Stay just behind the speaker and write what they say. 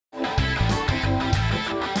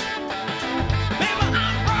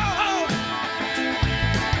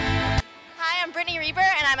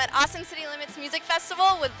Boston City Limits Music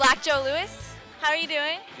Festival with Black Joe Lewis. How are you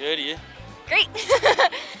doing? Good, you? Great.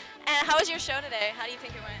 And how was your show today? How do you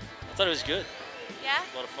think it went? I thought it was good. Yeah?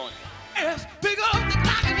 A lot of fun.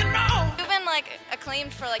 You've been like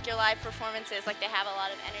acclaimed for like your live performances, like they have a lot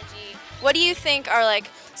of energy. What do you think are like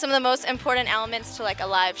some of the most important elements to like a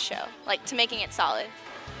live show, like to making it solid?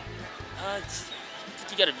 I think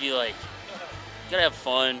you gotta be like, you gotta have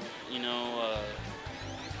fun, you know.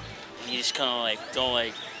 You just kind of like don't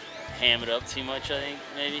like ham it up too much. I think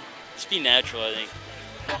maybe just be natural. I think.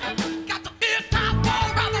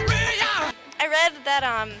 I read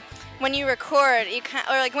that when you record,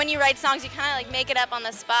 or like when you write songs, you kind of like make it up on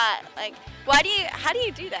the spot. Like, how do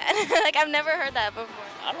you do that? Like, I've never heard that before.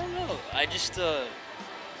 I don't know. I just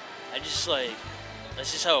like,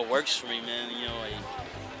 that's just how it works for me, man. You know, like,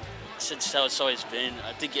 it's just how it's always been.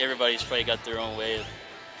 I think everybody's probably got their own way of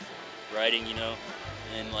writing, you know,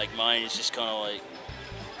 and like mine is just kind of like,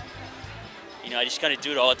 you know, I just kind of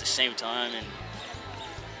do it all at the same time, and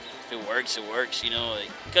if it works, it works, you know. Like,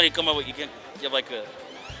 you kind of come up with, you have like a,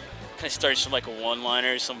 kind of starts from like a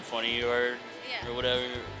one-liner, something funny or whatever,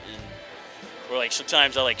 and or like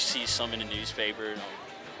sometimes I like see some in the newspaper, and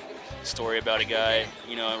a story about a guy,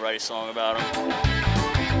 you know, and write a song about him.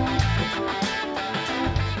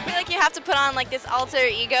 I feel like you have to put on like this alter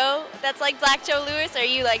ego that's like Black Joe Lewis, or are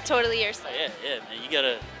you like totally yourself? Yeah, man, you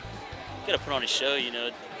gotta put on a show, you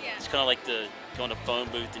know. Yeah. It's kind of like the go in the phone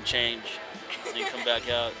booth and change, and then come back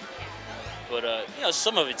out. But you know,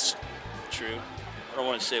 some of it's true. I don't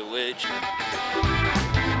want to say which.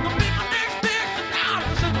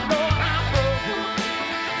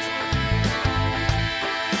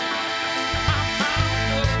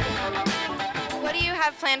 What do you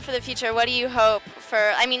have planned for the future? What do you hope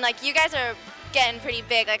for? I mean, like, you guys are getting pretty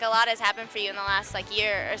big. Like, a lot has happened for you in the last like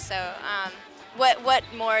year or so. What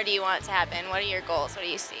more do you want to happen? What are your goals? What do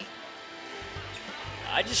you see?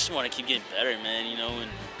 I just want to keep getting better, man. You know, and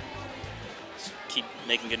keep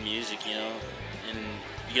making good music. You know, and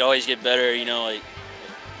you can always get better. You know, like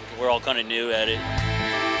we're all kind of new at it.